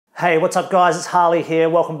Hey, what's up guys? It's Harley here.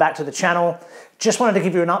 Welcome back to the channel. Just wanted to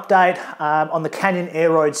give you an update on the Canyon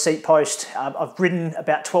Aeroad seat post. I've ridden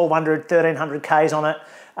about 1,200, 1,300 Ks on it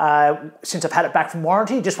since I've had it back from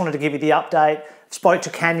warranty. Just wanted to give you the update. Spoke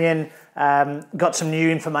to Canyon, got some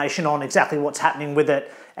new information on exactly what's happening with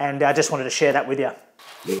it, and I just wanted to share that with you.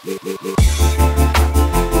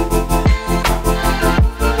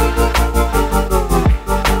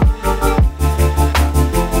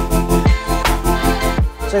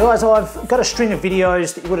 So guys, I've got a string of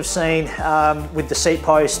videos that you would have seen with the seat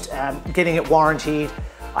post, getting it warranted.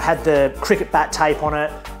 I had the cricket bat tape on it,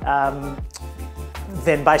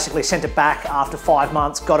 then basically sent it back after 5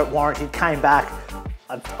 months, got it warranted, came back.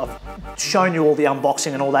 I've shown you all the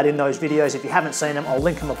unboxing and all that in those videos. If you haven't seen them, I'll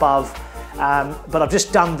link them above. But I've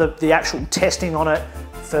just done the actual testing on it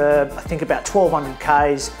for I think about 1,200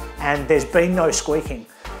 Ks, and there's been no squeaking.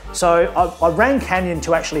 So I rang Canyon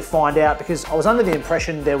to actually find out, because I was under the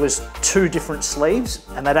impression there was 2 different sleeves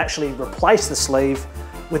and they'd actually replaced the sleeve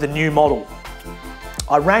with a new model.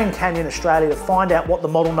 I rang Canyon Australia to find out what the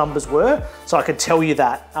model numbers were so I could tell you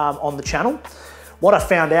that on the channel. What I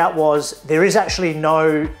found out was there is actually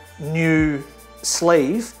no new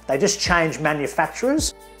sleeve, they just changed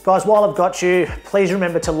manufacturers. Guys, while I've got you, please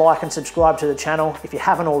remember to like and subscribe to the channel if you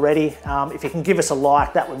haven't already. If you can give us a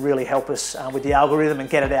like, that would really help us with the algorithm and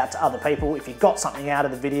get it out to other people. If you got something out of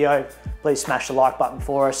the video, please smash the like button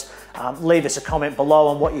for us. Leave us a comment below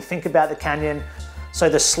on what you think about the Canyon. So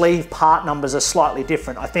the sleeve part numbers are slightly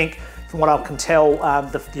different. I think from what I can tell,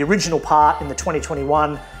 the original part in the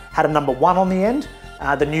 2021 had a number 1 on the end.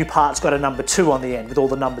 The new part's got a number 2 on the end with all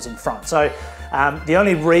the numbers in front. So the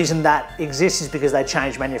only reason that exists is because they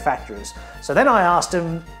changed manufacturers. So then I asked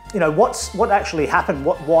them, you know, what actually happened?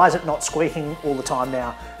 Why is it not squeaking all the time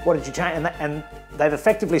now? What did you change? And they've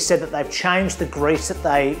effectively said that they've changed the grease that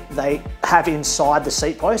they have inside the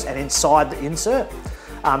seat post and inside the insert.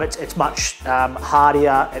 It's much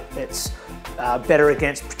hardier. It's better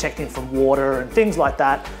against protecting from water and things like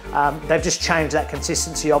that. They've just changed that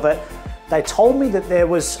consistency of it. They told me that there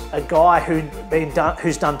was a guy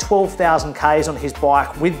who's done 12,000 Ks on his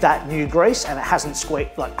bike with that new grease, and it hasn't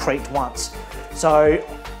creaked once. So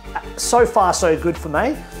far so good for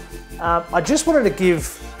me. I just wanted to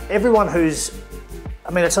give everyone who's,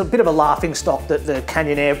 I mean, it's a bit of a laughing stock that the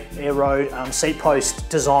Canyon Aeroad seat post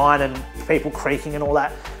design and people creaking and all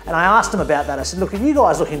that. And I asked them about that. I said, look, are you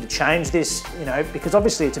guys looking to change this? You know, because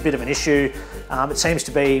obviously it's a bit of an issue. It seems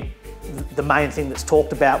to be the main thing that's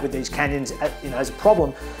talked about with these Canyons, you know, as a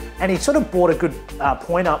problem. And he sort of brought a good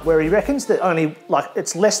point up where he reckons that only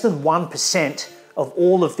it's less than 1% of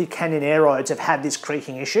all of the Canyon Aeroads have had this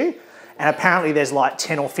creaking issue. And apparently there's like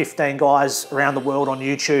 10 or 15 guys around the world on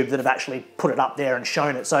YouTube that have actually put it up there and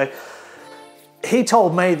shown it. So he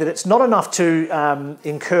told me that it's not enough to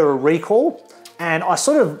incur a recall. And I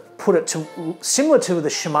sort of put it to similar to the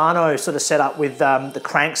Shimano sort of setup with the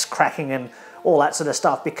cranks cracking and all that sort of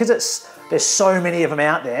stuff. Because there's so many of them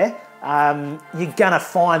out there, you're gonna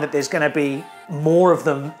find that there's gonna be more of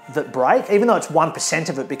them that break, even though it's 1%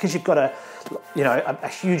 of it, because you've got a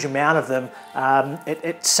huge amount of them.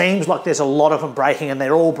 It seems like there's a lot of them breaking and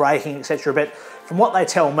they're all breaking, etc. But from what they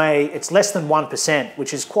tell me, it's less than 1%,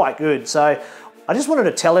 which is quite good. So I just wanted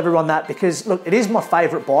to tell everyone that, because look, it is my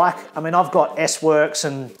favorite bike. I mean, I've got S-Works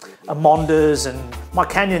and Amondas, and my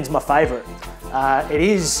Canyon's my favorite. It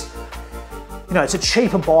is, you know, it's a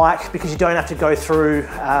cheaper bike because you don't have to go through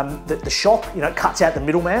the shop. You know, it cuts out the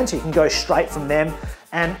middleman, so you can go straight from them.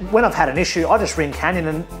 And when I've had an issue, I just ring Canyon,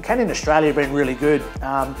 and Canyon Australia have been really good.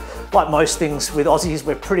 Like most things with Aussies,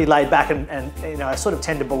 we're pretty laid back, and you know, I sort of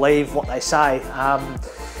tend to believe what they say. I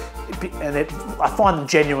find them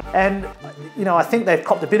genuine. And you know, I think they've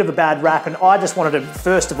copped a bit of a bad rap, and I just wanted to,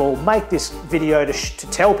 first of all, make this video to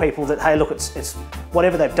tell people that, hey, look, it's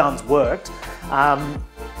whatever they've done's worked.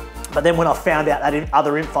 But then when I found out that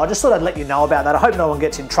other info, I just thought I'd let you know about that. I hope no one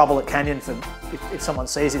gets in trouble at Canyon if someone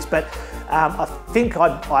sees this, but I think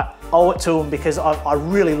I owe it to them, because I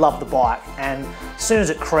really love the bike. And as soon as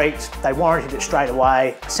it creaked, they warranted it straight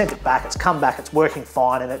away. I sent it back, it's come back, it's working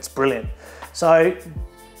fine, and it's brilliant. So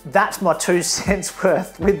that's my 2 cents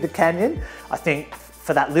worth with the Canyon. I think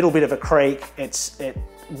for that little bit of a creak,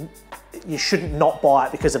 you shouldn't not buy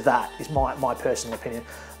it because of that, is my personal opinion.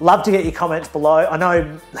 Love to get your comments below. I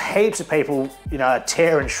know heaps of people, you know, are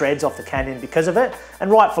tearing shreds off the Canyon because of it, and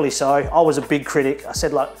rightfully so. I was a big critic. I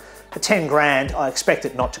said, like, for 10 grand, I expect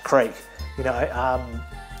it not to creak, you know,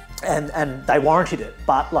 and they warranted it.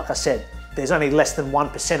 But like I said, there's only less than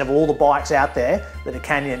 1% of all the bikes out there that are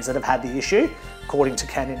Canyons that have had the issue, according to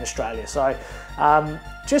Canyon Australia. So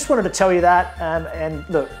just wanted to tell you that, and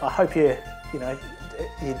look, I hope you know,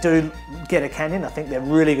 you do get a Canyon, I think they're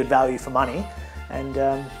really good value for money. And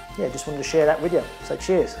yeah, just wanted to share that with you. So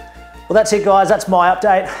cheers. Well, that's it guys, that's my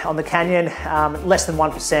update on the Canyon. Less than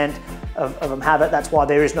 1% of them have it, that's why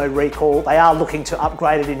there is no recall. They are looking to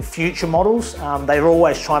upgrade it in future models. They're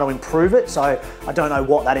always trying to improve it, so I don't know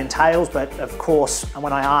what that entails, but of course,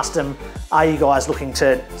 when I asked them, are you guys looking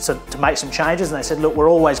to make some changes? And they said, look, we're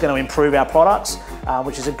always going to improve our products,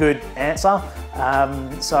 which is a good answer.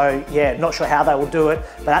 So yeah, not sure how they will do it,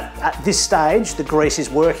 but at this stage, the grease is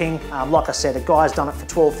working. Like I said, a guy's done it for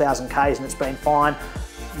 12,000 Ks and it's been fine.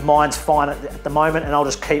 Mine's fine at the moment, and I'll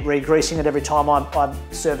just keep re-greasing it every time I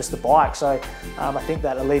service the bike. So I think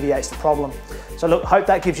that alleviates the problem. So look, hope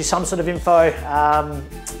that gives you some sort of info.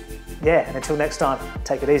 Yeah, and until next time,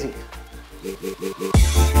 take it easy.